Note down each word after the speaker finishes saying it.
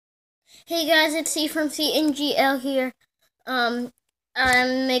Hey guys, it's C from CNGL here. I'm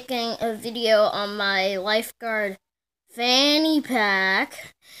making a video on my Lifeguard fanny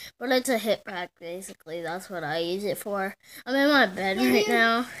pack, but it's a hip pack basically. That's what I use it for. I'm in my bed right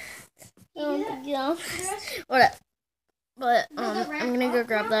now. Yeah. What? But I'm gonna go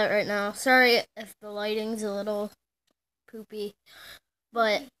grab that right now. Sorry if the lighting's a little poopy,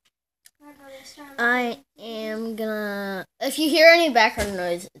 but I am gonna. If you hear any background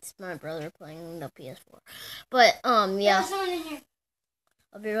noise, it's my brother playing the PS4. But yeah.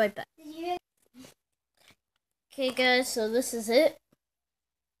 I'll be right back. Okay, guys. So this is it.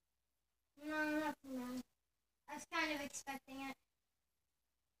 No, not for now. I was kind of expecting it.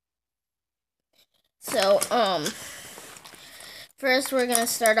 So first we're gonna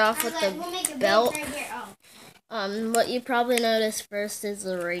start off with the belt. Right here. What you probably notice first is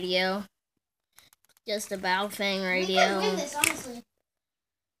the radio. Just a Baofeng radio. We could win this, honestly.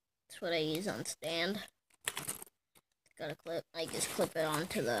 That's what I use on stand. Got a clip. I just clip it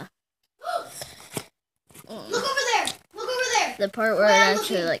onto the. Look over there! Look over there! The part where it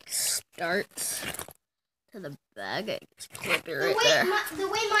actually like starts to the bag. I just clip it right there. The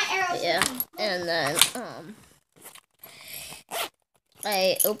way my arrows. Yeah, and then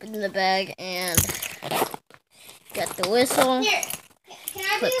I open the bag and get the whistle. Here, can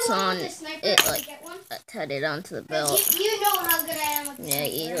I clips be the one on with the sniper it like get one? tied it onto the belt. You know how good I am with the Yeah,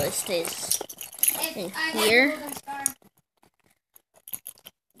 it sniper. usually stays If in I here. Golden Star.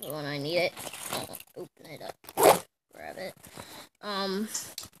 But when I need it, I'll open it up, grab it.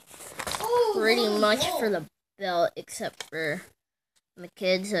 Pretty much for the belt, except for my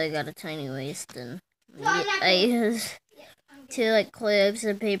kids. I got a tiny waist, and I use two like clips,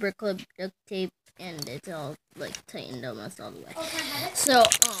 a paper clip, duct tape, and it's all like tightened almost all the way. So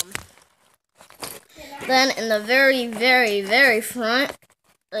then in the very, very, very front,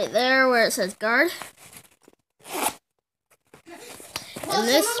 right there where it says guard, in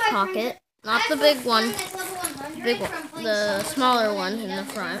this pocket, not the big one, the smaller one in the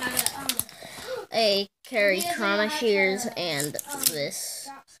front, I carry trauma shears, and this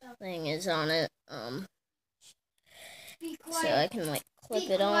thing is on it, so I can like clip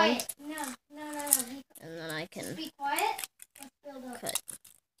it on, and then I can cut.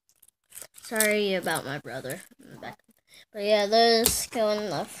 Sorry about my brother in the back. But yeah, those go in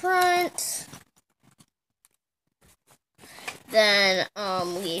the front. Then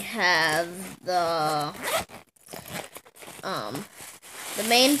we have the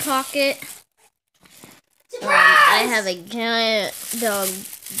main pocket. I have a giant dog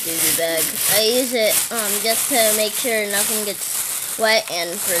duty bag. I use it just to make sure nothing gets wet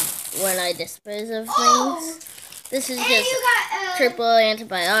and for when I dispose of things. This is just triple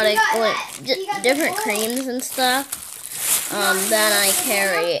antibiotic, different creams and stuff. Then I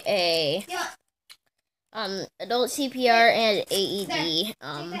carry a adult CPR and AED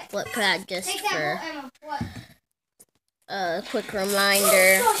flip pad just for a quick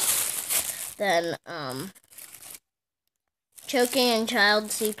reminder. Then choking and child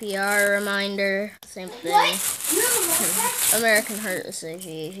CPR reminder, same thing. American Heart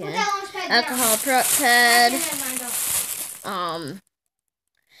Association. Alcohol prep pad.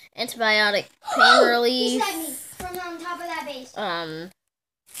 Antibiotic pain relief.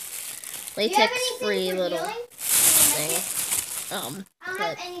 Latex free little thing.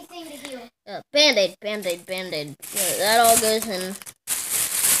 Band-aid. That all goes in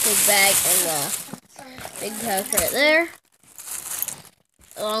big bag in the big pouch right there,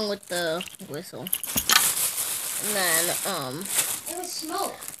 along with the whistle. And then it was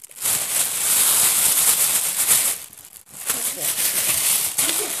smoke.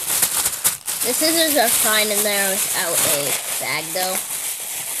 The scissors are fine in there without a bag though.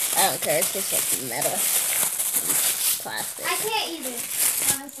 I don't care, it's just like metal. Plastic. I can't either,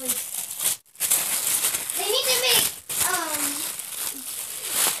 honestly. They need to make,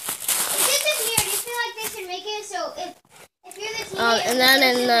 it's just weird. I feel like they should make it so if you're the teenager... and then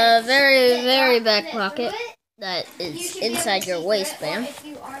in the very, very back pocket, that is inside your waistband,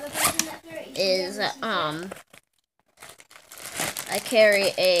 is, I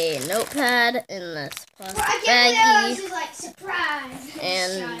carry a notepad in this plastic baggie,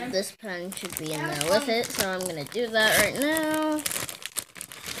 and this pen should be in there with it, so I'm going to do that right now.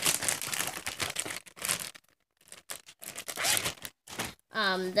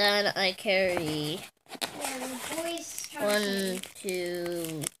 Then I carry 1,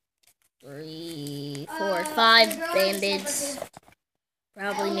 2, 3, 4, 5 band-aids.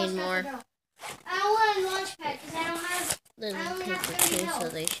 Probably need more. I don't want a launch pad because I don't have... There's a paper too, so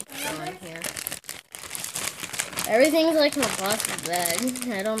they should go in here. Everything's like in a plastic bag.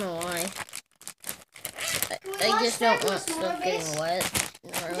 I don't know why. I just don't want stuff getting wet.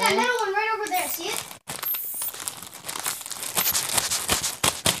 There's that metal one right over there. See it?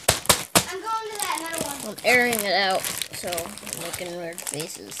 I'm going to that metal one. I'm airing it out, so I'm making weird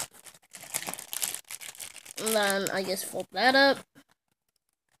faces. And then I just fold that up.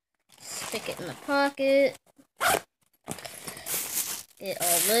 Stick it in the pocket. Get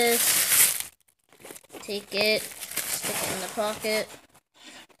all this. Take it. Stick it in the pocket.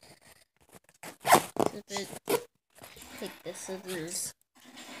 Zip it. Take the scissors.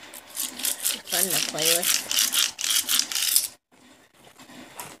 Fun to play with.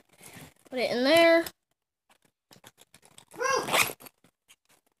 Put it in there. Bro!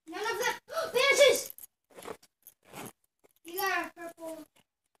 None of them. Vanishes! You got a purple.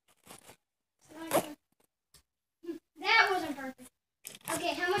 That wasn't perfect.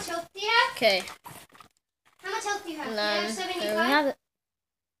 Okay, how much health do you have? Okay. How much health do you have? And Do you then have 75? there we have it.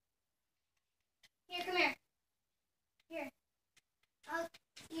 Here, come here. Here.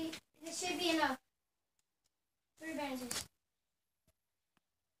 This should be enough. 3 bandages.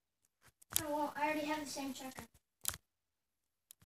 Oh, well, I already have the same checker.